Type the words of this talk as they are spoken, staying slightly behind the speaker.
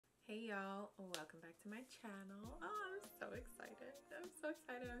Hey y'all, welcome back to my channel. Oh, I'm so excited. I'm so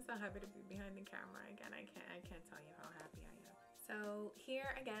excited. I'm so happy to be behind the camera again. I can't tell you how happy I am. So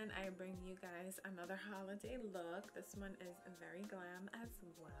here again, I bring you guys another holiday look. This one is very glam as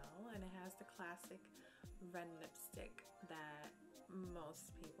well, and it has the classic red lipstick that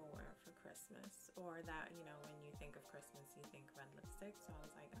most people wear for Christmas, or that, you know, when you think of Christmas, you think red lipstick. So I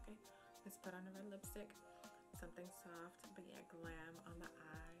was like, okay, let's put on a red lipstick. Something soft, but yeah, glam on the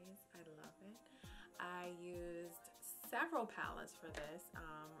eyes. I love it. I used several palettes for this.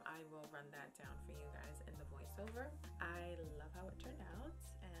 I will run that down for you guys in the voiceover. I love how it turned out,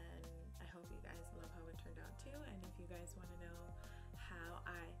 and I hope you guys love how it turned out too. And if you guys want to know how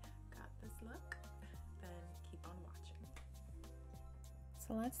I got this look, then keep on watching.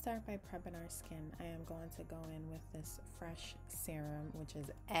 So let's start by prepping our skin. I am going to go in with this fresh serum, which is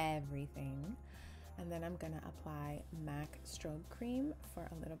everything. And then I'm gonna apply MAC strobe cream for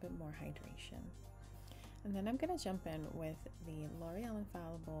a little bit more hydration. And then I'm gonna jump in with the L'Oreal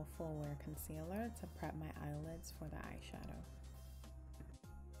Infallible Full Wear Concealer to prep my eyelids for the eyeshadow.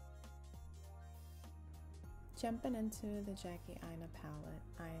 Jumping into the Jackie Aina palette,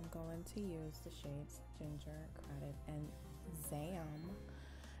 I am going to use the shades Ginger, Credit, and Zam.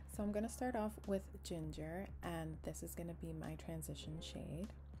 So I'm gonna start off with Ginger, and this is gonna be my transition shade.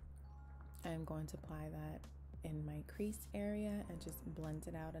 I'm going to apply that in my crease area and just blend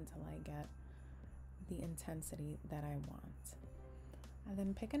it out until I get the intensity that I want. And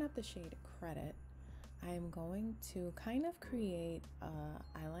then picking up the shade Credit, I am going to kind of create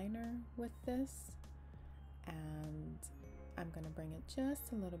a eyeliner with this, and I'm going to bring it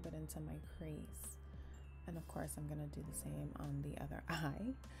just a little bit into my crease. And of course I'm going to do the same on the other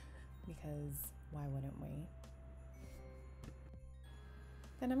eye, because why wouldn't we?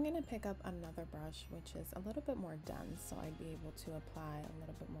 Then I'm going to pick up another brush which is a little bit more dense, so I'd be able to apply a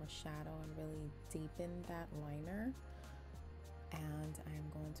little bit more shadow and really deepen that liner. And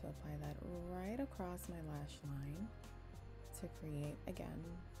I'm going to apply that right across my lash line to create, again,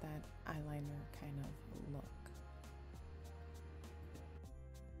 that eyeliner kind of look.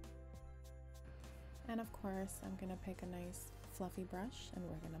 And of course, I'm going to pick a nice fluffy brush and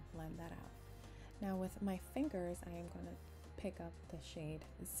we're going to blend that out. Now with my fingers, I am going to pick up the shade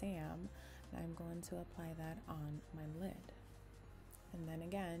Zam, and I'm going to apply that on my lid. And then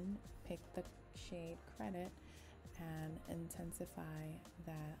again, pick the shade Credit and intensify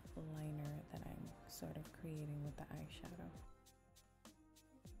that liner that I'm sort of creating with the eyeshadow.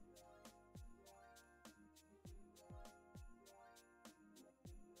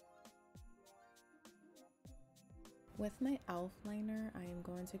 With my e.l.f. liner, I am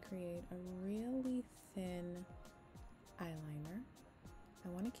going to create a really thin eyeliner. I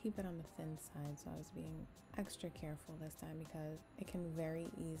want to keep it on the thin side, so I was being extra careful this time because it can very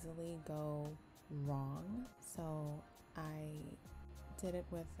easily go wrong. So I did it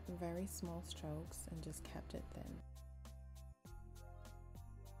with very small strokes and just kept it thin.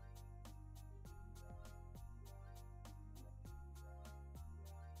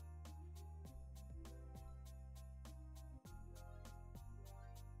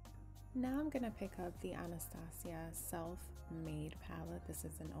 Now I'm going to pick up the Anastasia Self-Made palette. This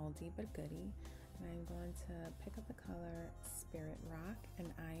is an oldie but goodie. And I'm going to pick up the color Spirit Rock,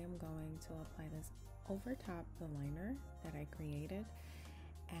 and I am going to apply this over top the liner that I created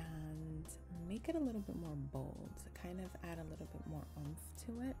and make it a little bit more bold, kind of add a little bit more oomph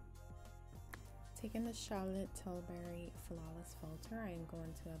to it. Taking the Charlotte Tilbury Flawless Filter, I am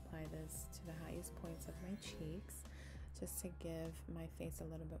going to apply this to the highest points of my cheeks, just to give my face a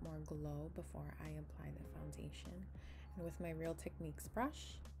little bit more glow before I apply the foundation. And with my Real Techniques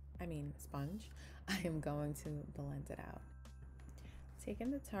sponge, I am going to blend it out.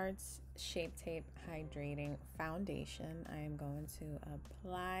 Taking the Tarte's Shape Tape Hydrating Foundation, I am going to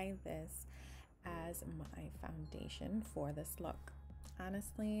apply this as my foundation for this look.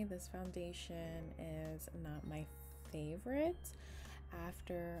 Honestly, this foundation is not my favorite.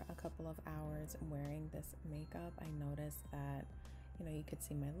 After a couple of hours wearing this makeup, I noticed that, you know, you could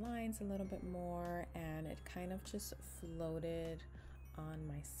see my lines a little bit more, and it kind of just floated on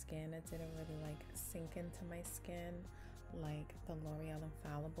my skin. It didn't really like sink into my skin like the L'Oreal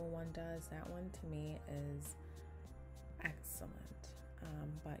Infallible one does. That one to me is excellent,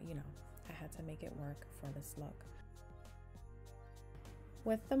 but you know, I had to make it work for this look.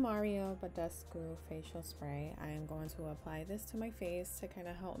 With the Mario Badescu facial spray, I am going to apply this to my face to kind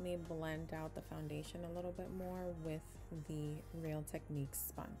of help me blend out the foundation a little bit more with the Real Techniques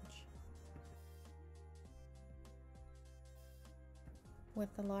sponge.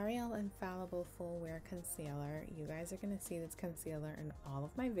 With the L'Oreal Infallible Full Wear Concealer, you guys are going to see this concealer in all of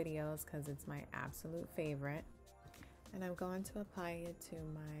my videos because it's my absolute favorite. And I'm going to apply it to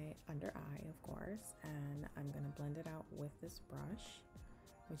my under eye, of course, and I'm going to blend it out with this brush,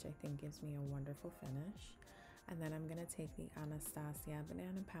 which I think gives me a wonderful finish. And then I'm going to take the Anastasia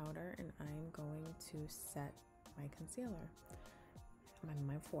banana powder and I'm going to set my concealer on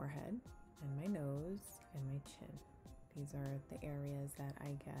my forehead and my nose and my chin. These are the areas that I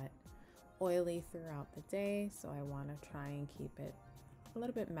get oily throughout the day, so I want to try and keep it a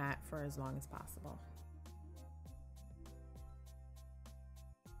little bit matte for as long as possible.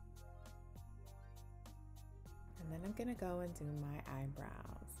 And then I'm gonna go and do my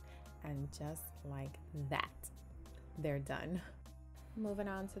eyebrows, and just like that, they're done. Moving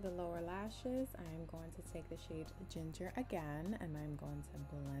on to the lower lashes, I am going to take the shade Ginger again, and I'm going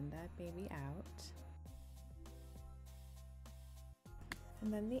to blend that baby out.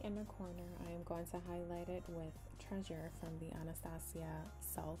 And then the inner corner, I am going to highlight it with Treasure from the Anastasia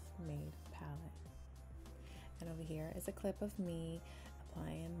Self-Made palette. And over here is a clip of me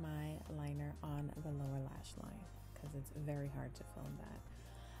applying my liner on the lower lash line because it's very hard to film that.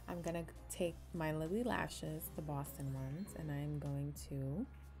 I'm gonna take my Lily lashes, the Boston ones, and I'm going to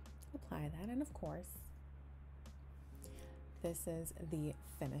apply that. And of course, this is the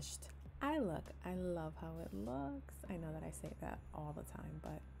finished eye look. I love how it looks. I know that I say that all the time,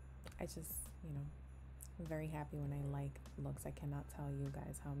 but I just, I'm very happy when I like looks. I cannot tell you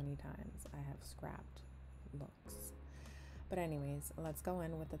guys how many times I have scrapped looks. But anyways, let's go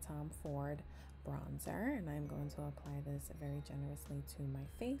in with the Tom Ford bronzer, and I'm going to apply this very generously to my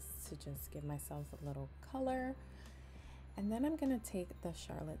face to just give myself a little color. And then I'm going to take the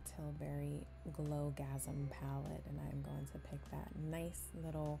Charlotte Tilbury Glowgasm palette, and I'm going to pick that nice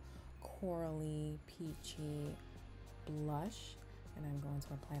little corally peachy blush, and I'm going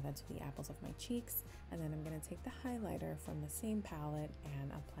to apply that to the apples of my cheeks. And then I'm going to take the highlighter from the same palette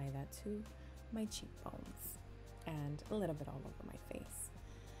and apply that to my cheekbones and a little bit all over my face.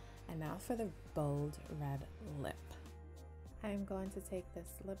 And now for the bold red lip. I'm going to take this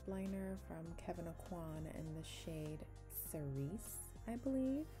lip liner from Kevyn Aucoin in the shade Cerise, I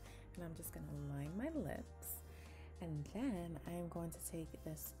believe, and I'm just going to line my lips. And then I am going to take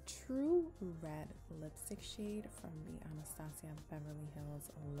this True Red lipstick shade from the Anastasia Beverly Hills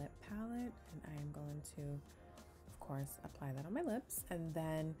lip palette, and I am going to, of course, apply that on my lips. And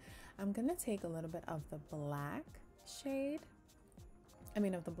then I'm going to take a little bit of the black shade,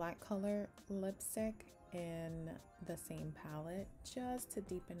 of the black color lipstick in the same palette, just to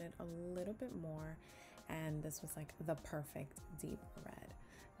deepen it a little bit more. And this was like the perfect deep red.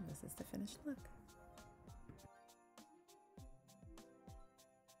 And this is the finished look.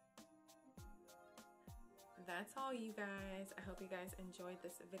 That's all, you guys. I hope you guys enjoyed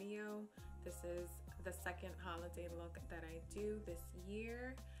this video. This is the second holiday look that I do this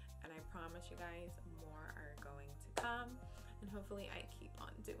year, and I promise you guys more are going to come, and hopefully I keep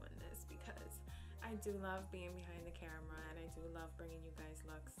on doing this because I do love being behind the camera and I do love bringing you guys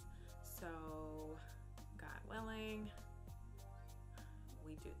looks. So God willing,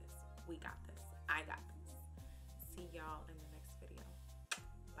 we do this. We got this. I got this. See y'all in the next